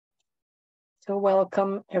So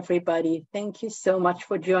welcome everybody. Thank you so much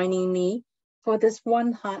for joining me for this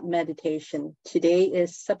one heart meditation. Today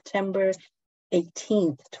is September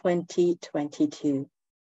 18th, 2022.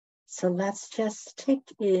 So let's just take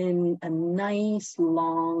in a nice,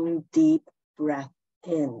 long, deep breath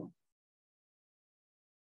in.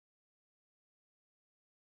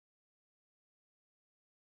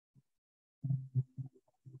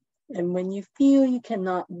 And when you feel you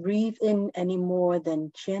cannot breathe in anymore,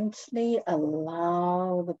 then gently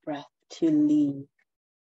allow the breath to leave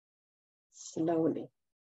slowly.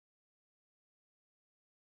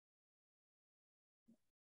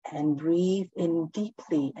 And breathe in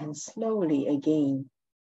deeply and slowly again.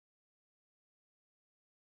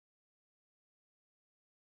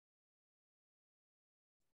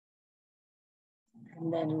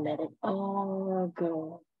 And then let it all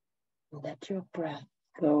go. Let your breath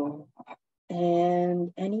go.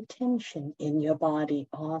 And any tension in your body,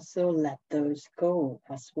 also let those go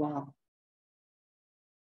as well.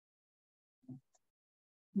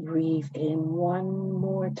 Breathe in one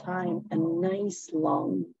more time, a nice,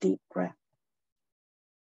 long, deep breath.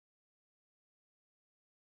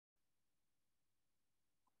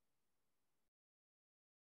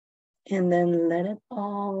 And then let it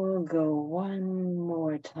all go one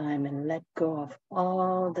more time and let go of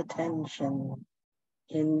all the tension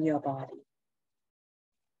in your body.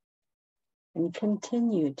 And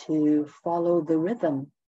continue to follow the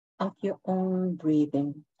rhythm of your own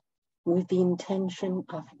breathing with the intention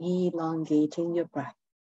of elongating your breath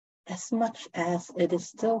as much as it is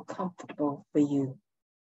still comfortable for you.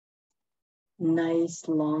 Nice,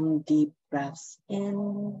 long, deep breaths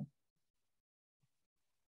in,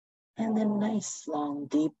 and then nice, long,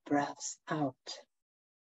 deep breaths out.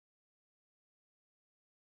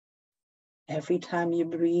 Every time you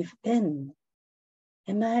breathe in,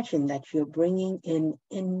 imagine that you're bringing in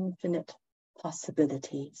infinite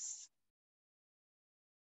possibilities.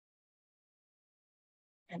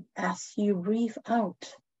 And as you breathe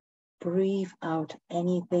out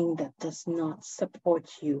anything that does not support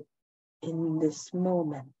you in this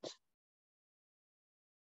moment.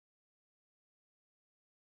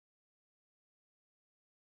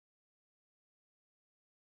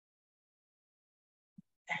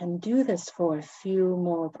 And do this for a few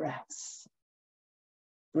more breaths,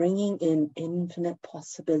 bringing in infinite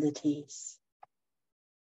possibilities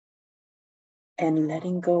and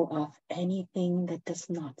letting go of anything that does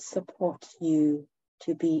not support you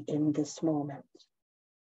to be in this moment.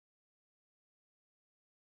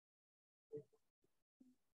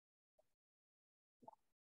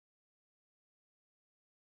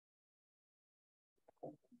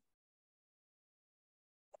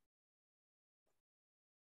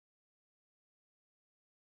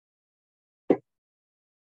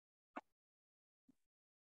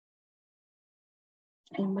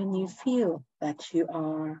 And when you feel that you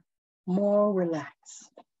are more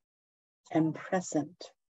relaxed and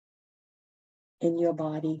present in your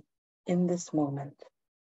body in this moment,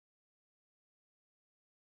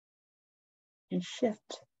 and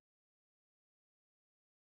shift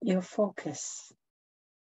your focus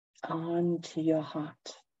onto your heart.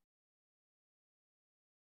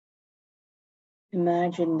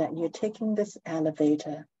 Imagine that you're taking this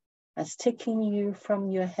elevator that's taking you from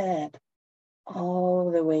your head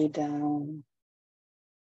all the way down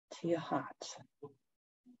to your heart.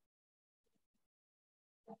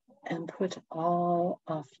 And put all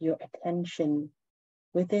of your attention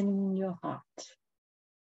within your heart.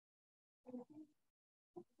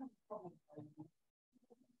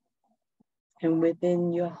 And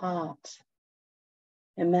within your heart,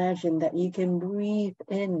 imagine that you can breathe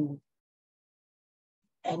in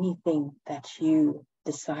anything that you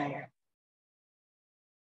desire.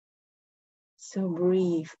 So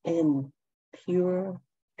breathe in pure,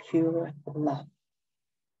 pure love.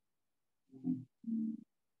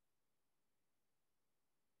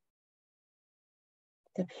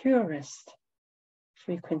 The purest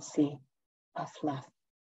frequency of love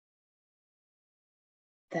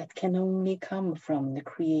that can only come from the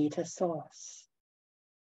Creator Source.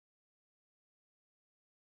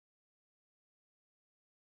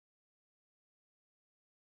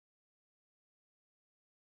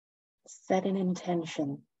 Set an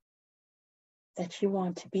intention that you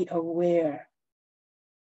want to be aware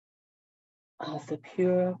of the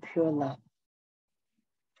pure, pure love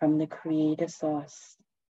from the Creator Source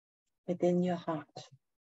within your heart.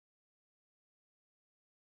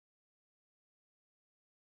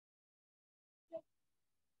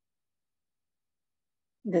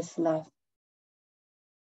 This love,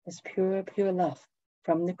 this pure, pure love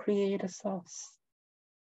from the Creator Source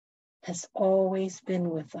has always been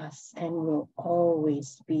with us and will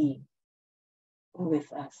always be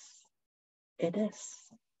with us. It is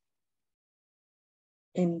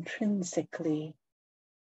intrinsically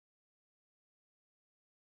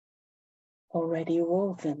already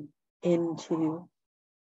woven into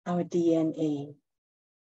our DNA.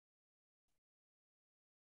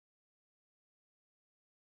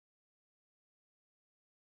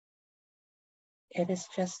 It is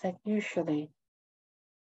just that usually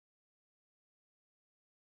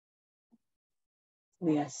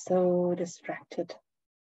we are so distracted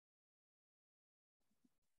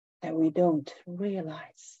that we don't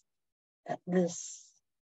realize that this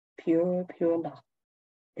pure love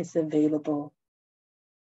is available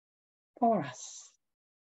for us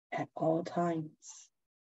at all times.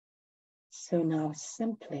 So now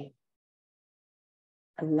simply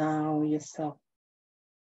allow yourself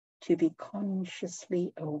to be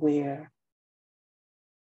consciously aware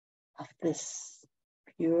of this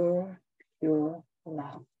pure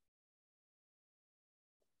love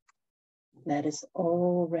that is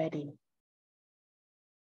already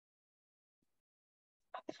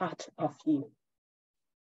a part of you.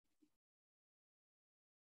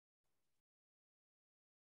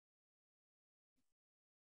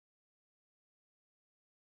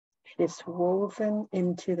 It is woven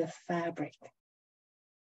into the fabric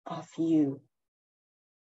of you.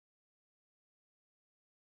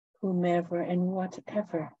 Whomever and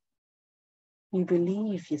whatever you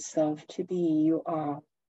believe yourself to be, you are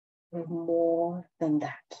more than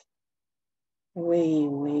that. Way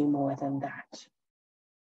more than that.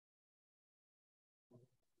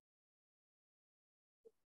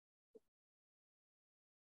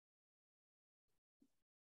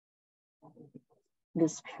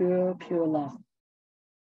 This pure love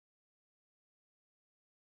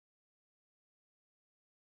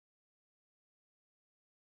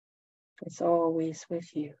is always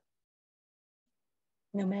with you.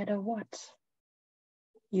 No matter what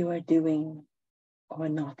you are doing or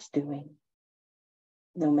not doing,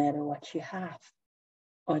 no matter what you have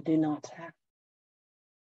or do not have,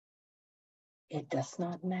 it does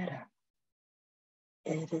not matter.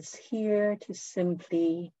 It is here to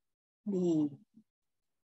simply be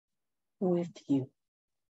with you.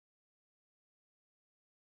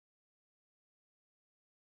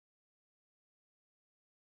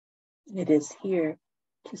 It is here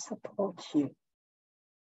to support you.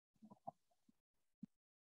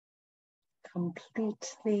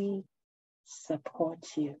 Completely support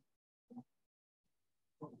you.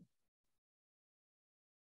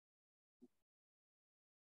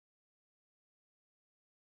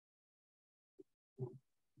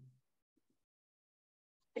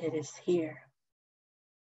 It is here.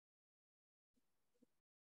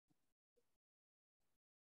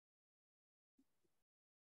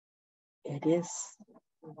 It is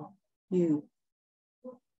you.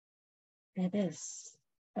 It is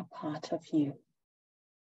a part of you.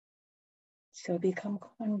 So become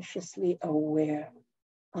consciously aware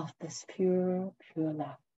of this pure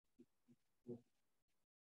love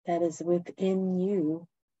that is within you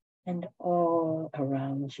and all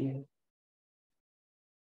around you.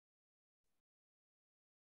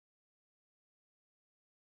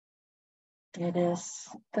 It is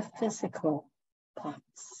the physical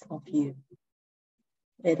parts of you.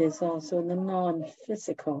 It is also the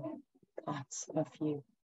non-physical parts of you.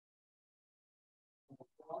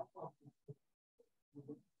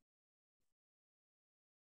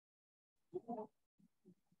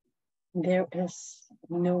 There is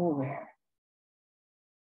nowhere,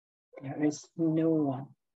 there is no one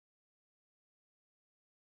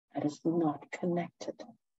that is not connected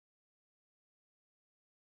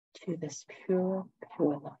to this pure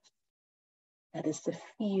love. That is the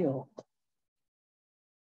field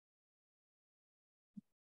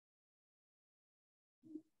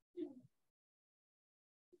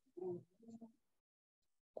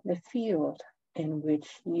in which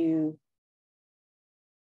you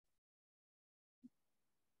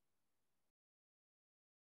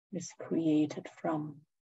is created from.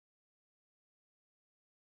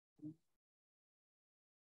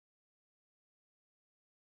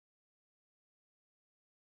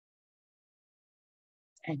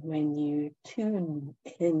 And when you tune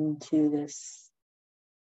into this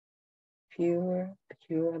pure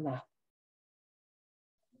love,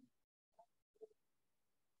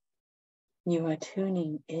 you are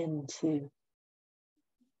tuning into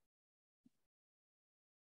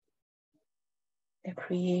the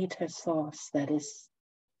creator source that is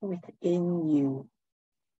within you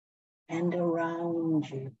and around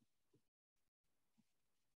you.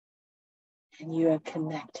 And you are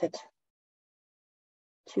connected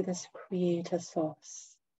to this Creator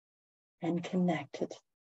Source and connected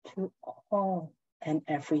to all and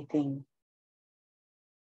everything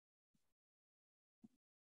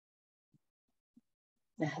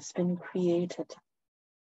that has been created,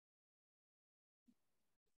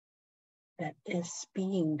 that is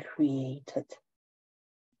being created,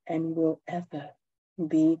 and will ever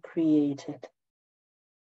be created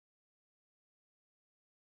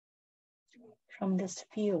from this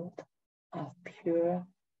field of pure,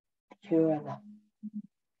 pure love.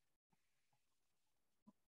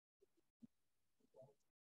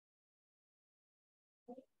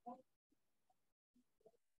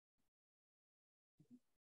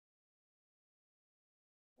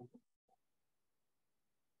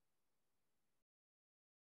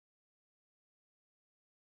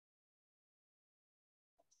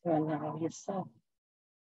 So allow yourself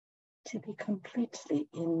to be completely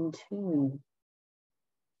in tune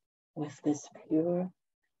with this pure,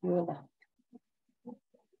 pure love.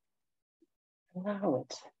 Allow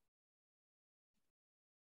it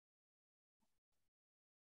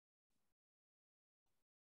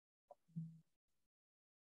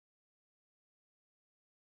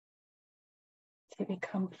to be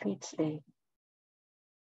completely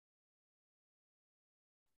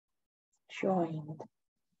joined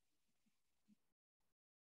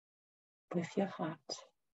with your heart.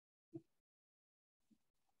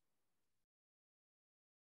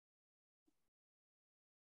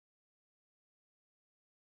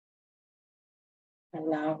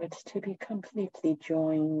 Allow it to be completely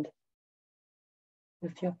joined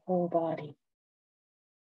with your whole body.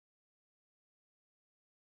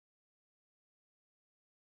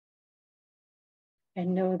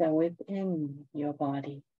 And know that within your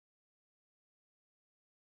body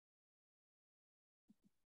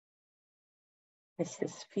is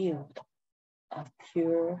this field of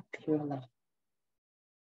pure, pure love.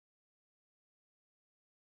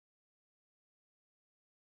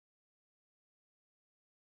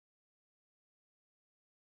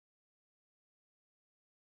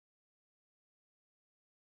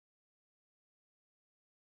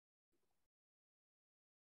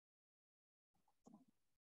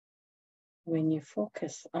 When you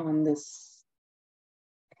focus on this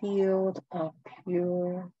field of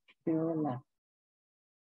pure, pure love,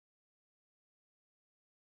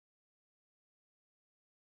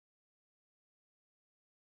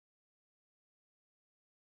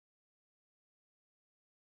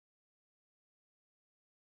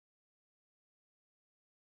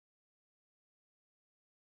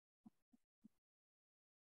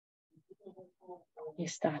 you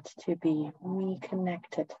start to be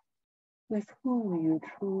reconnected with who you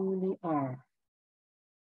truly are.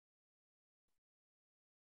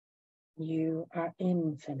 You are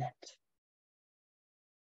infinite,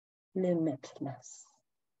 limitless.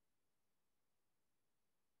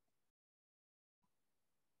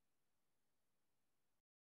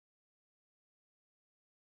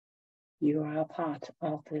 You are a part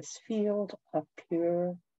of this field of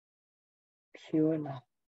pure, pure love.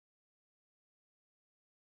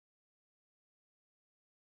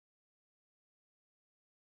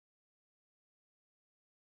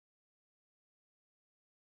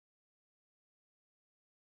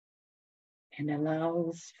 And allow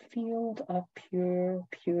this field of pure,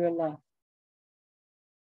 pure love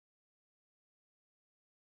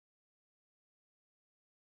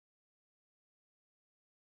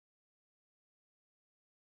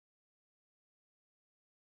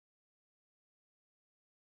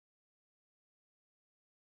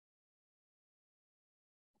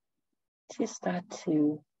to start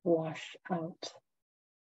to wash out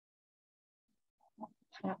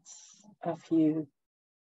parts of you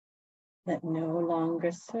that no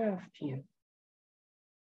longer serve you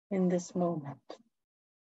in this moment.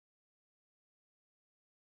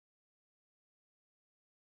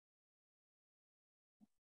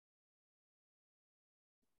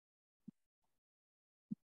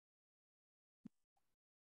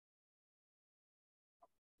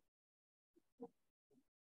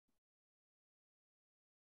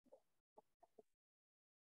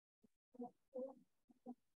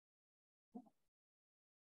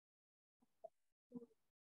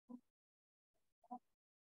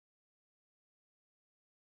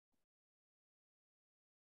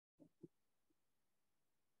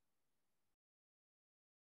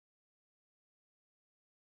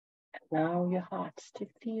 Allow your heart to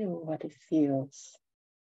feel what it feels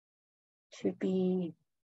to be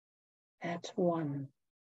at one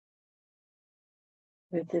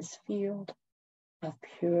with this field of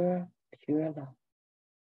pure, pure love.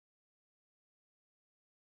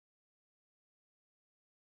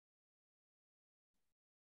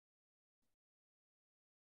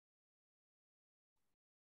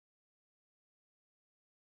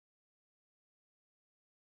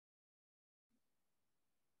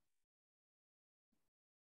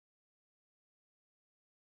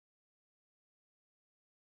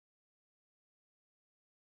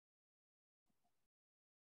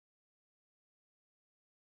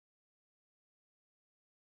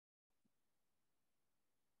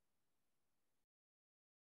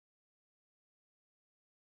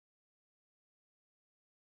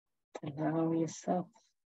 Allow yourself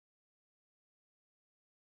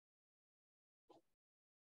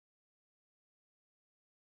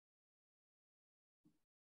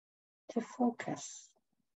to focus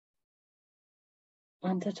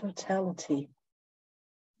on the totality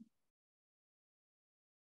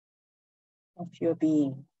of your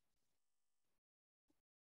being.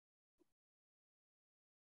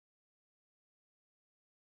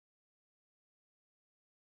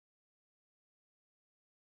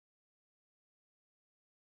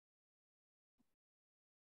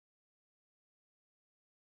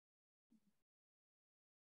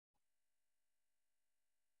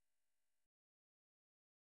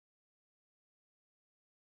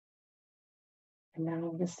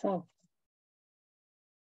 Allow yourself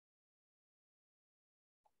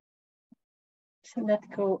to let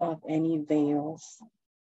go of any veils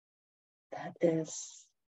that is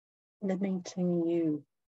limiting you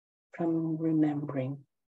from remembering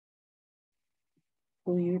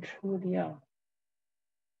who you truly are.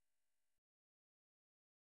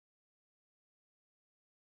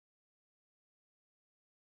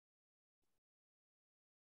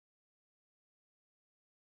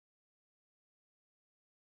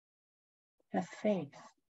 Have faith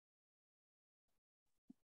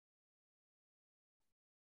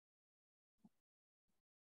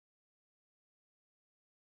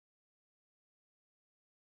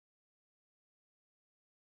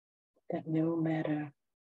that no matter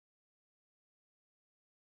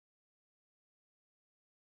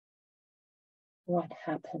what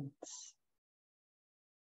happens,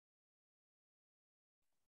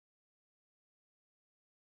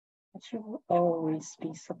 that you will always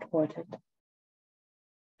be supported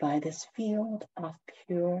by this field of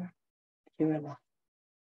pure love.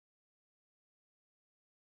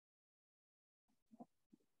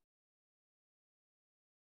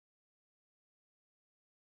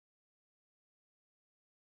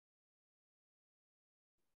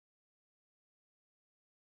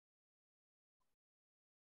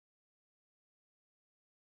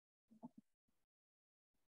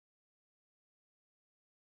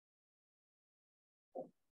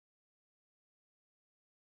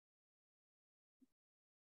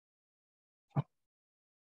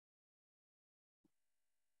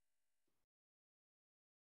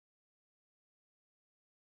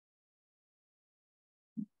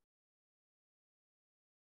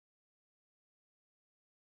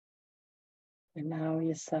 Allow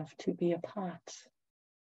yourself to be a part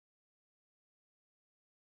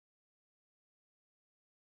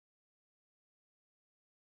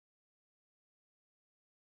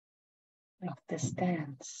of this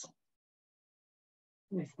dance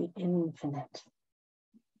with the infinite.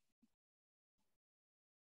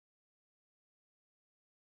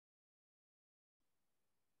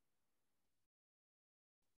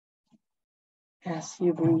 As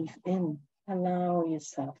you breathe in, allow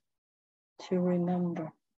yourself to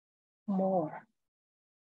remember more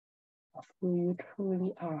of who you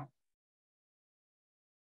truly are.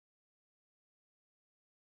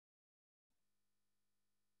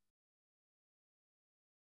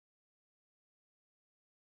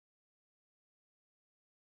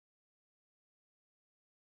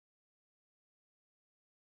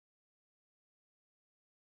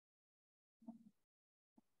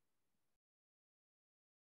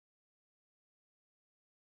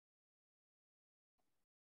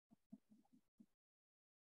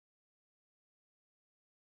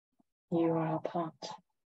 You are a part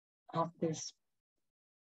of this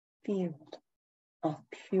field of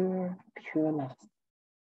pure love.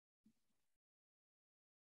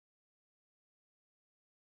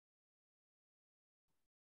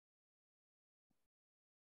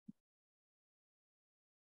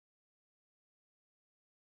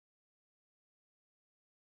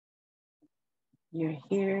 You're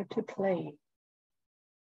here to play.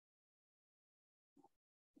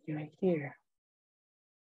 You're here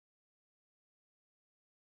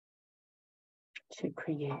to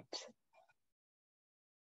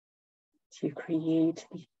create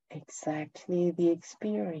exactly the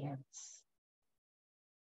experience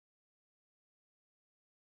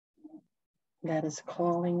that is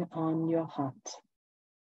calling on your heart.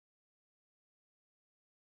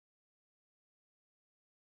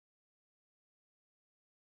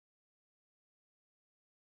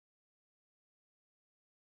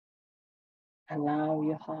 Allow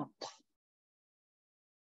your heart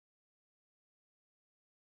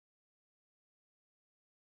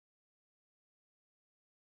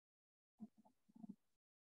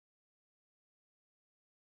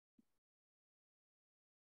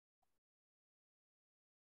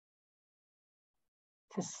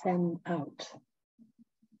to send out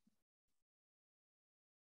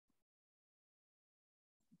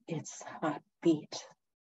its heartbeat.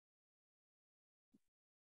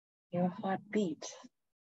 Your heartbeat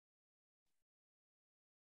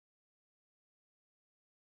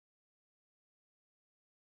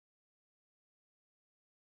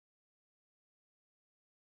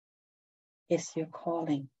is your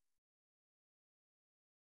calling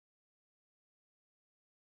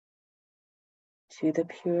to the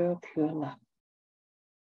pure, pure love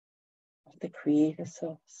of the Creator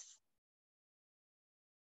Source.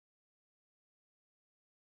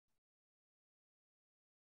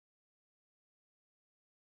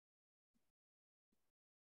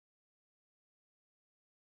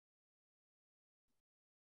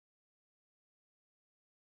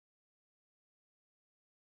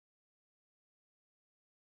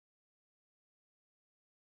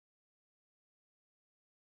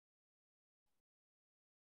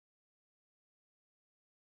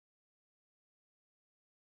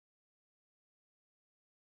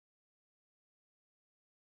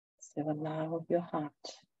 So allow your heart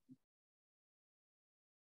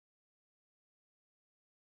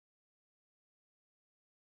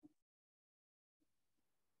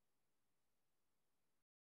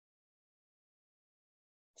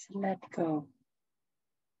to let go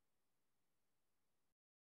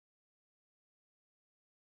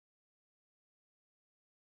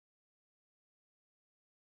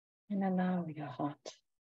and allow your heart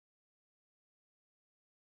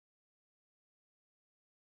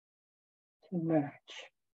to merge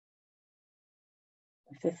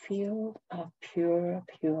with the field of pure,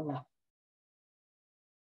 pure love.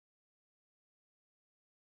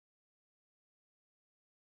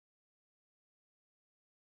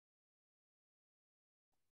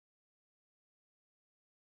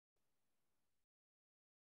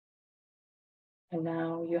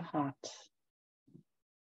 Allow your heart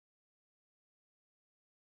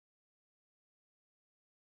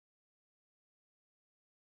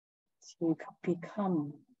to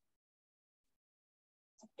become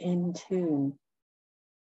in tune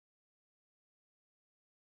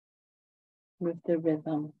with the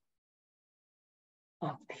rhythm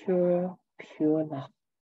of pure, pure love.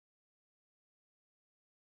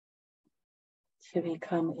 To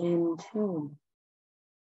become in tune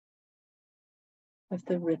with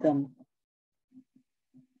the rhythm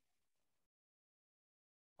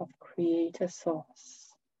of Creator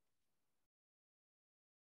Source.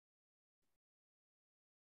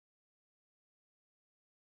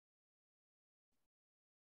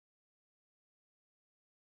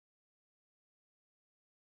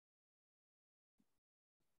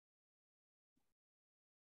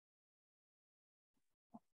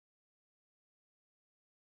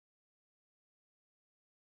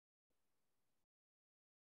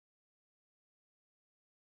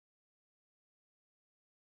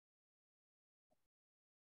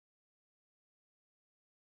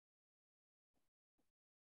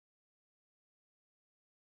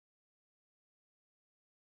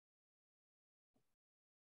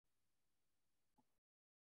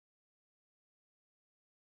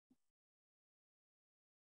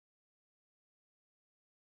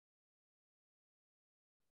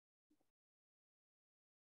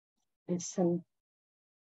 Listen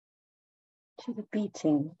to the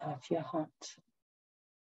beating of your heart.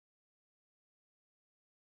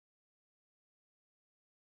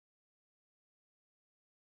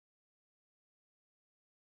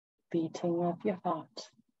 Beating of your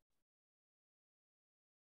heart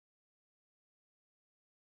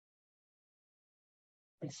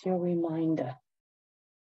is your reminder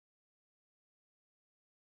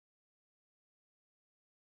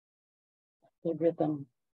the rhythm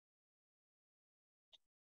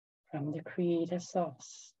from the Creator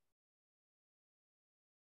Source.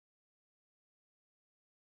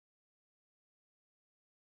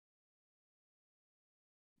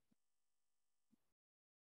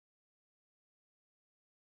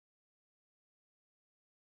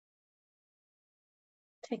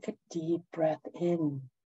 Take a deep breath in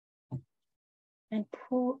and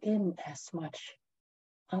pull in as much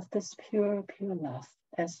of this pure, pure love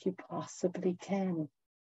as you possibly can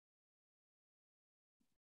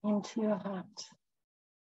into your heart.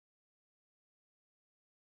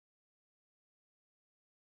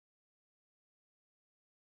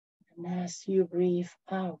 And as you breathe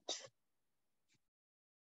out,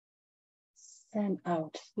 send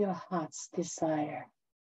out your heart's desire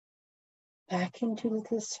back into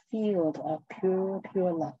this field of pure,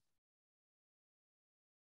 pure love.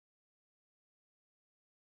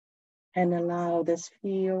 And allow this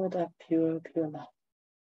field of pure, pure love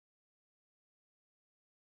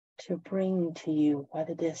to bring to you what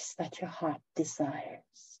it is that your heart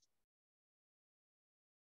desires.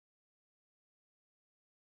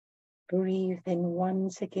 breathe in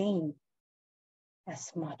once again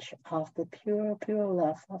as much of the pure, pure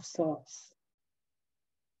love of Source.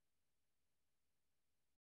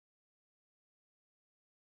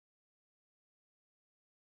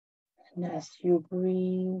 And as you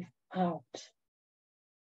breathe out,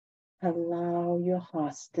 allow your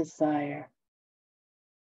heart's desire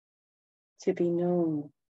to be known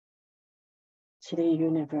to the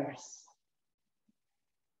universe.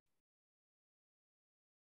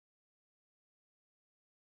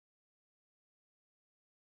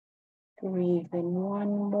 Breathe in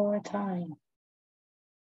one more time.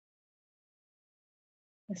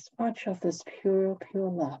 As much of this pure, pure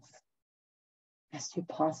love as you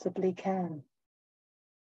possibly can.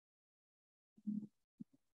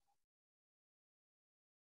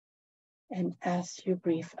 And as you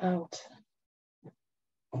breathe out,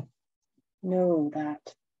 know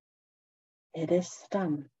that it is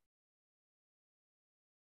done.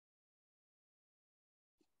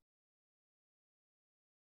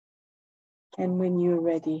 And when you're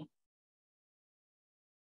ready,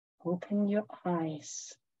 open your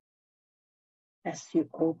eyes as you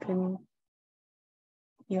open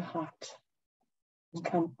your heart and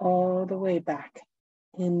come all the way back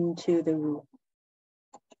into the room.